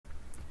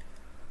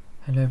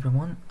Hello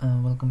everyone,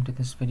 welcome to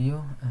this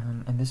video.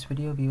 In this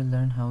video we will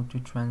learn how to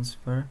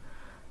transfer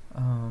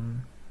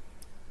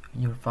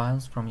your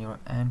files from your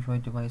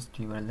Android device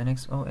to your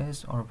Linux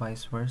OS or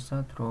vice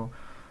versa through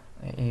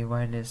a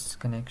wireless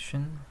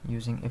connection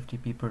using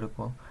FTP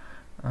protocol.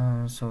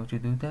 So to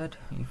do that,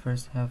 you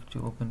first have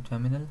to open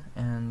terminal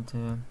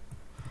and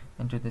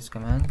enter this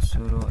command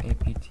sudo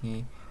apt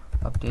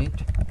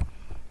update,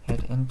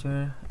 hit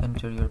enter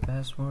your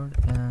password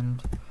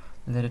and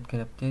let it get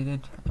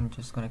updated. I'm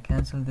just gonna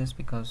cancel this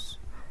because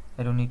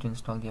I don't need to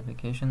install the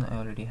application, I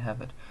already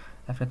have it.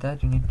 After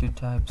that you need to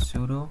type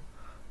sudo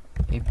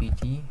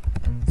apt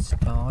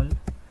install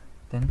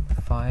then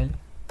Filezilla,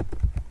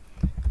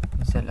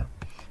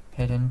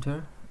 hit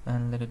enter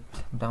and let it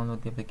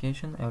download the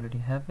application. I already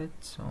have it,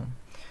 so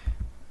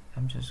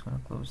I'm just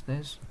gonna close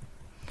this.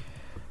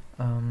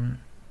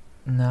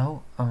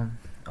 Now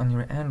on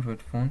your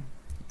Android phone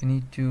you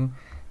need to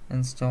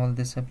install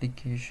this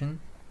application,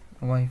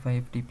 Wi-Fi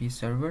FTP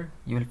server.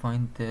 You will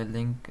find the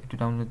link to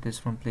download this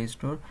from Play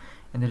Store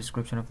in the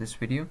description of this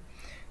video.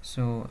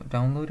 So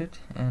download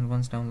it, and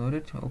once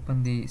downloaded,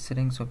 open the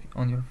settings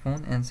on your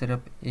phone and set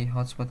up a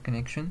hotspot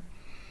connection.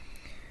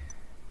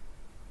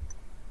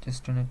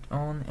 Just turn it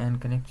on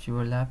and connect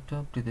your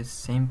laptop to this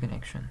same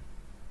connection.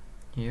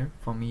 Here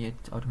for me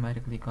it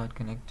automatically got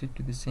connected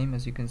to the same.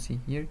 As you can see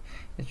here,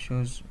 it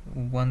shows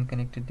one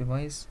connected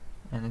device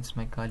and it's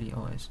my Kali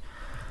OS.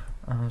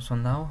 So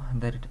now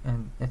that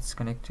it's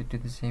connected to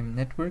the same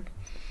network,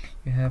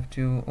 you have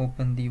to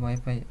open the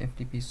Wi-Fi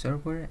FTP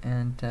server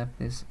and tap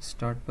this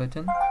start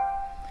button.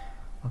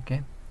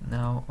 Okay,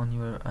 now on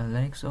your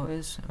Linux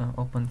OS,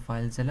 open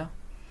Filezilla,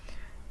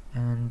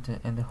 and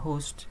in the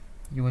host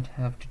you would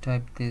have to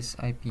type this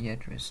IP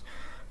address.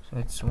 So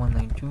it's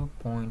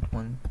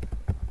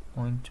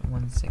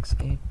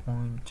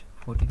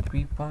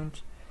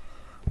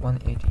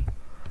 192.168.43.180.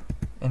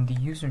 and the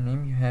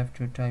username you have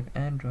to type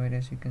Android,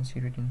 as you can see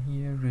written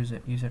here,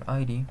 user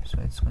ID, so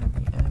it's gonna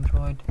be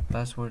Android.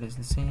 Password is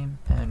the same,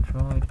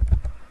 Android,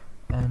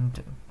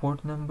 and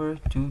port number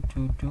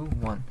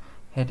 2221.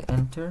 Hit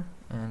enter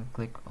and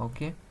click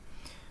OK,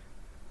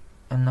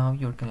 and now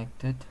you're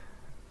connected.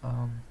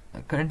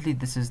 Currently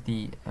this is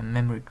the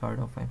memory card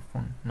of my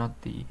phone,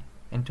 not the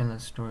internal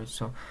storage.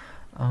 So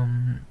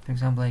for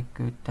example, I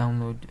could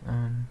download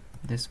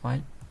this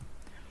file,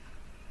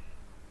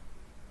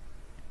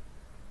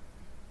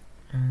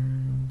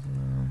 and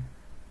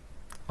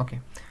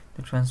okay,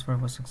 the transfer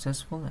was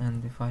successful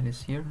and the file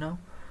is here. Now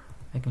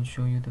I can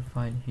show you the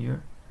file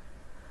here.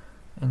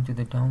 Into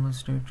the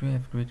downloads directory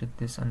I've created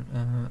this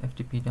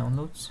FTP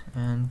downloads,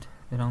 and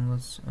the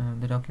downloads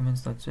the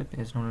documents.zip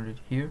is downloaded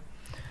here.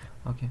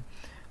 Okay,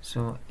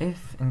 so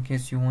if in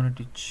case you wanted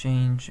to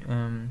change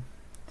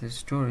the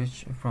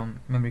storage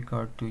from memory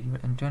card to your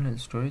internal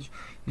storage,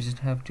 you just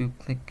have to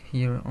click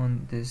here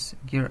on this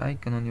gear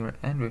icon on your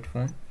Android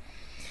phone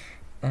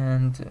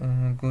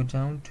and go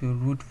down to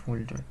root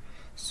folder.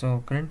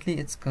 So currently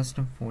it's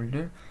custom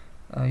folder.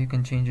 You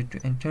can change it to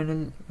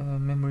internal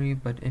memory,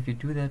 but if you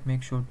do that,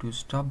 make sure to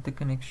stop the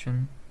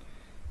connection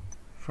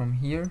from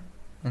here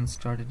and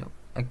start it up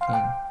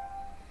again.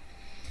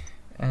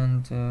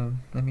 And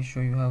let me show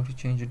you how to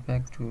change it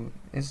back to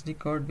SD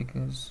card,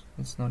 because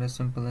it's not as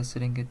simple as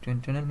setting it to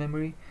internal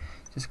memory.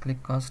 Just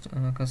click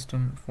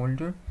custom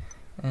folder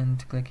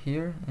and click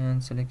here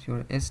and select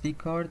your SD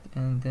card,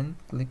 and then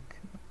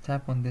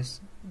tap on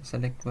this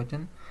select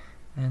button,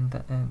 and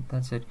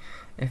that's it.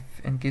 If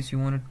in case you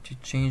wanted to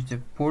change the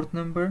port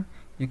number,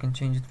 you can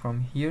change it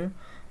from here,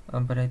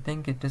 but I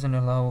think it doesn't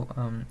allow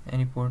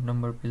any port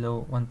number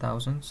below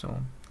 1000,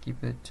 so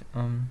keep it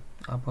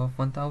above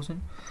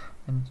 1000,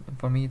 and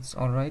for me it's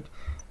alright.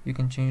 You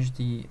can change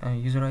the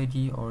user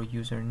ID or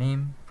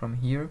username from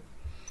here,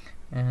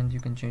 and you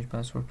can change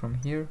password from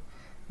here.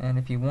 And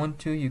if you want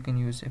to, you can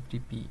use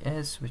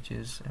FTPS, which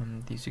is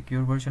the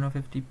secure version of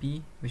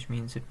FTP, which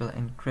means it will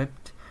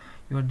encrypt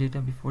your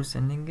data before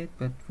sending it,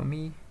 but for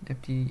me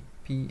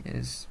FTP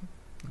is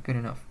good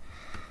enough.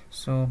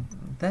 So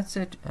that's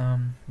it.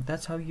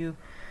 That's how you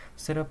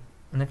set up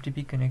an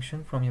FTP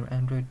connection from your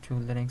Android to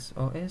Linux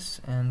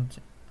OS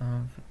and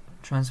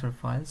transfer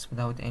files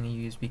without any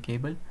USB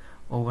cable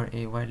over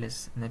a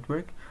wireless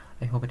network.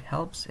 I hope it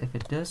helps. If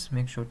it does,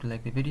 make sure to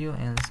like the video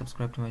and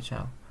subscribe to my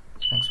channel.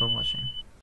 Thanks for watching.